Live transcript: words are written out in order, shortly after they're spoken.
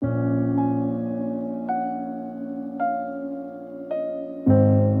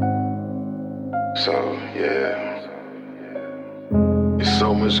So, yeah. There's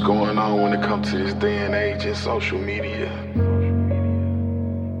so much going on when it comes to this day and age in social media.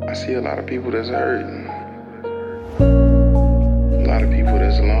 I see a lot of people that's hurting. A lot of people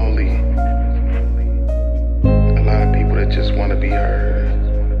that's lonely. A lot of people that just want to be heard,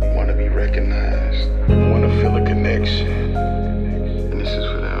 want to be recognized, want to feel a connection. And this is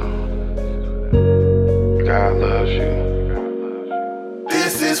for them. God loves you.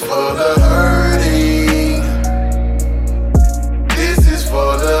 This is for the hurting. This is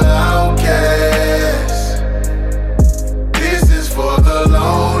for the outcast. This is for the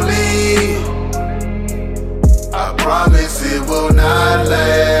lonely. I promise it will not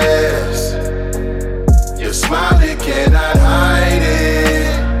last. Your smiling cannot hide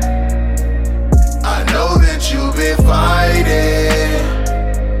it. I know that you've been fighting,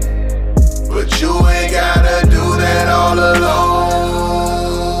 but you ain't gotta do that all alone.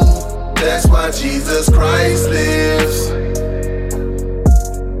 That's why Jesus Christ lives.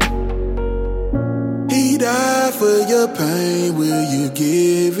 He died for your pain, will you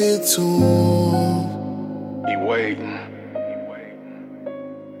give it to him? He waiting.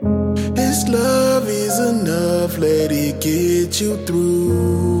 His love is enough, let it get you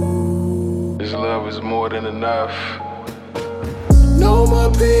through. His love is more than enough. No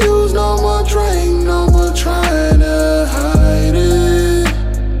more pills, no more drink, no more trying to hide it.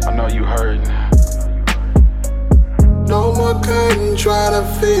 I know you hurting. No more curtain, trying to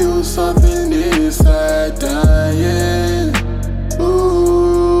feel something inside dying.